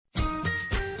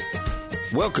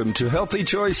Welcome to Healthy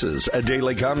Choices, a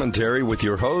daily commentary with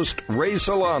your host, Ray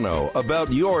Solano, about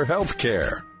your health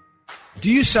care. Do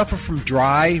you suffer from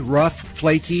dry, rough,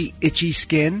 flaky, itchy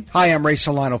skin? Hi, I'm Ray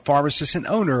Solano, pharmacist and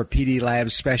owner of PD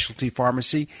Labs Specialty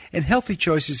Pharmacy and Healthy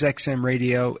Choices XM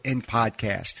Radio and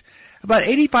Podcast. About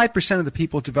 85% of the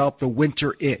people develop the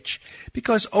winter itch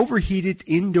because overheated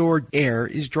indoor air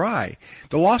is dry.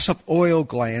 The loss of oil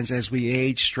glands as we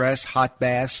age, stress, hot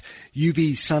baths,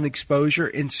 UV sun exposure,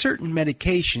 and certain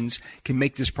medications can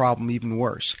make this problem even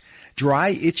worse. Dry,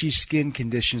 itchy skin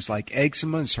conditions like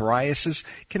eczema and psoriasis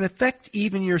can affect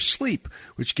even your sleep,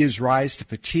 which gives rise to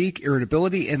fatigue,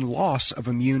 irritability, and loss of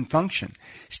immune function.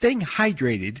 Staying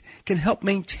hydrated can help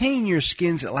maintain your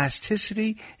skin's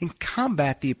elasticity and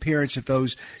combat the appearance of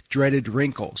those dreaded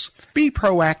wrinkles. Be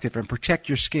proactive and protect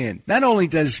your skin. Not only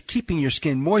does keeping your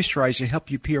skin moisturized help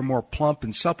you appear more plump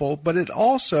and supple, but it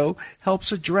also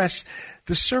helps address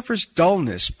the surface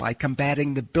dullness by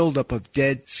combating the buildup of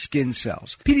dead skin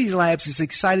cells. PD Labs is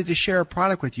excited to share a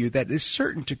product with you that is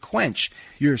certain to quench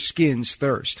your skin's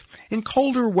thirst. In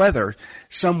colder weather,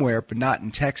 somewhere but not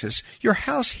in Texas, your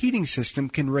house heating system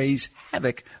can raise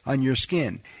havoc on your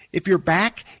skin. If your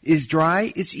back is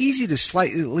dry, it's easy to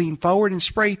slightly lean forward and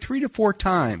spray 3 to 4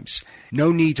 times.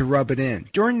 No need to rub it in.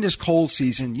 During this cold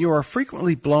season, you are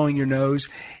frequently blowing your nose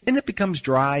and it becomes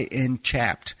dry and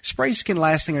chapped. Spray Skin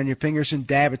Lasting on your fingers and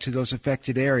dab it to those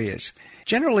affected areas.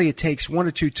 Generally, it takes 1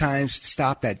 or 2 times to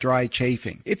stop that dry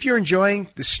chafing. If you're enjoying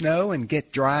the snow and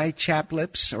get dry, chapped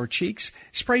lips or cheeks,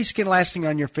 spray Skin Lasting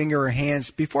on your finger or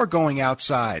hands before going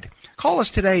outside. Call us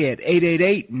today at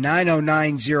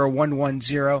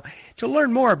 888-909-0110 to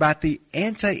learn more about the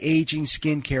anti-aging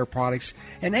skincare products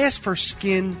and ask for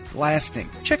Skin Lasting.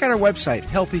 Check out our website,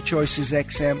 Healthy Choices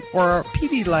XM, or our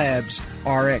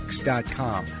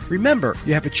PDLabsRx.com. Remember,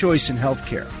 you have a choice in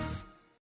healthcare.